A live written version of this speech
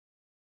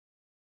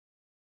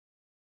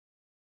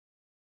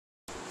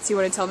So you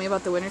want to tell me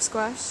about the winter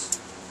squash?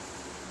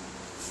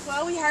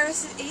 Well, we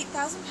harvested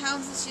 8,000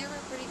 pounds this year.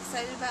 We're pretty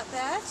excited about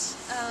that.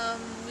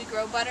 We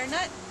grow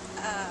butternut,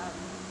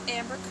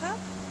 amber cup,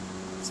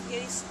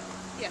 spaghetti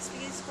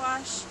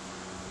squash,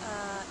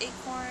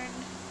 acorn.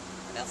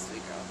 What else do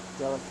we grow?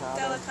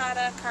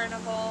 Delicata,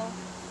 carnival.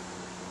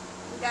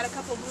 We got a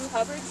couple blue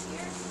hubbards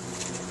here.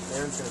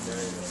 Erin's gonna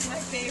marry this. My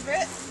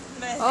favorite.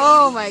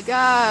 Oh my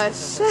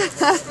gosh! We're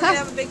gonna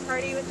have a big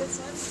party with this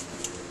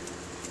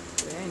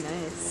one. Very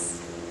nice.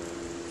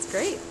 It's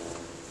great.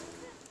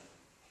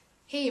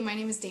 Hey, my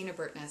name is Dayna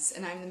Burtness,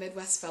 and I'm the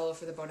Midwest Fellow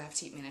for the Bon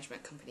Appetit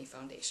Management Company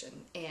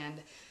Foundation.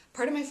 And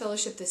part of my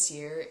fellowship this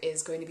year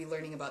is going to be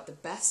learning about the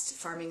best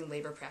farming and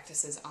labor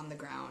practices on the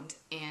ground.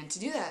 And to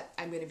do that,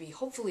 I'm going to be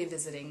hopefully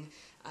visiting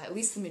at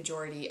least the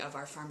majority of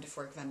our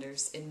farm-to-fork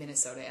vendors in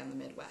Minnesota and the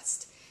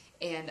Midwest.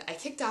 And I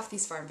kicked off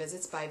these farm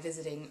visits by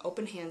visiting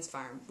Open Hands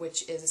Farm,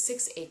 which is a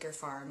 6-acre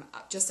farm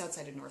just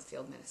outside of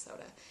Northfield,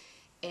 Minnesota.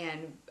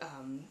 And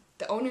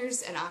the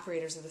owners and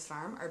operators of this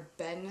farm are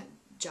Ben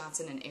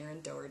Johnson and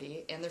Erin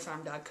Doherty and their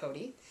farm dog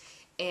Cody.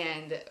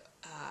 And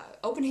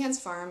Open Hands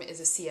Farm is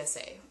a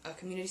CSA, a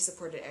community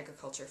supported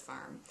agriculture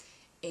farm.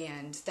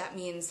 And that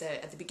means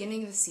that at the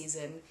beginning of the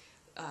season,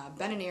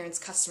 Ben and Erin's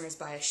customers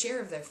buy a share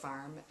of their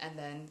farm, and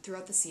then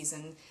throughout the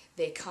season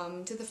they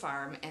come to the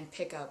farm and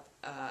pick up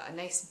a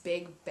nice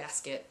big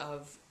basket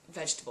of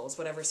vegetables,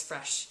 whatever's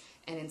fresh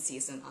and in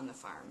season on the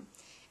farm.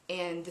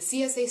 And the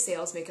CSA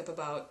sales make up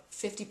about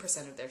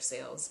 50% of their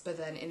sales, but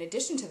then in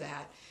addition to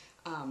that,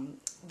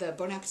 the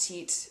Bon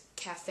Appetit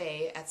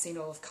Cafe at St.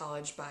 Olaf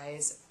College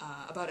buys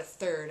about a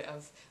third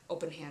of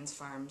Open Hands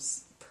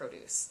Farm's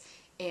produce.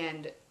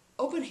 And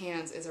Open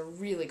Hands is a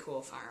really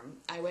cool farm.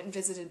 I went and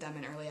visited them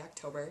in early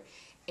October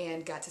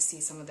and got to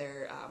see some of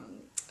their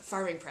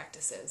farming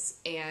practices.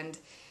 And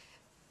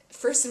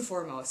first and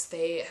foremost,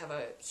 they have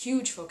a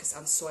huge focus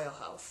on soil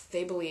health.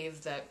 They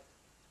believe that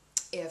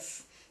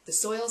if the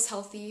soil's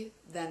healthy,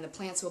 then the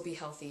plants will be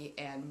healthy,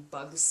 and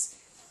bugs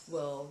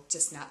will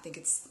just not think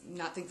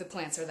the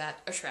plants are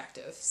that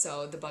attractive,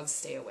 so the bugs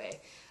stay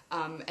away.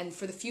 And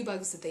for the few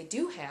bugs that they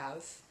do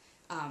have,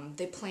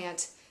 they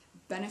plant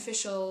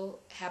beneficial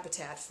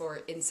habitat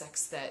for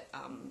insects that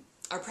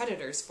are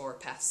predators for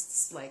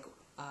pests, like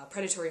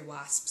predatory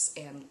wasps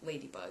and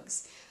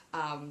ladybugs.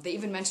 They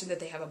even mentioned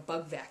that they have a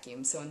bug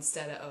vacuum, so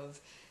instead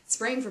of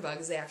spraying for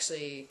bugs, they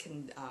actually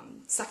can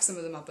suck some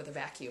of them up with a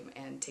vacuum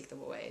and take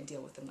them away and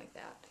deal with them like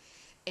that.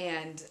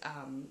 And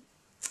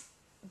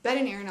Ben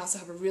and Erin also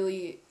have a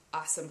really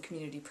awesome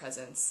community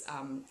presence.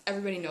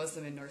 Everybody knows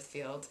them in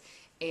Northfield,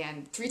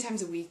 and 3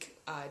 times a week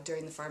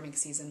during the farming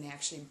season they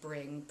actually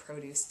bring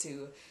produce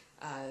to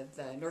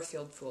the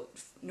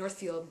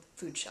Northfield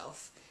food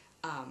shelf.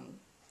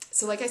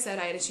 So like I said,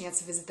 I had a chance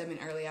to visit them in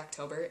early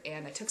October,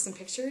 and I took some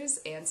pictures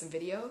and some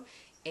video,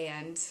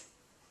 and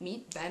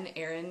meet Ben,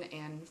 Erin,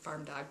 and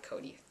farm dog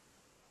Cody.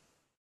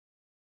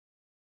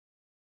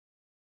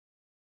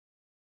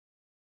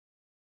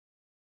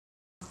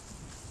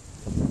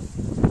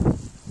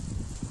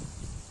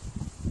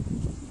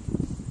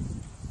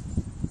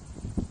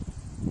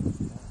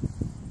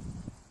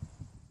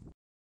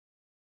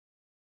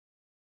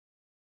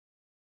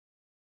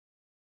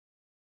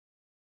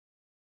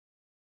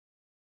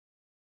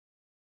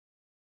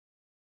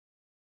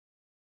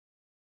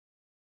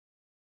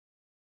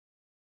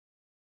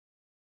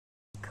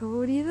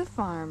 Cody the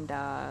farm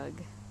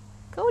dog.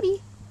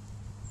 Cody!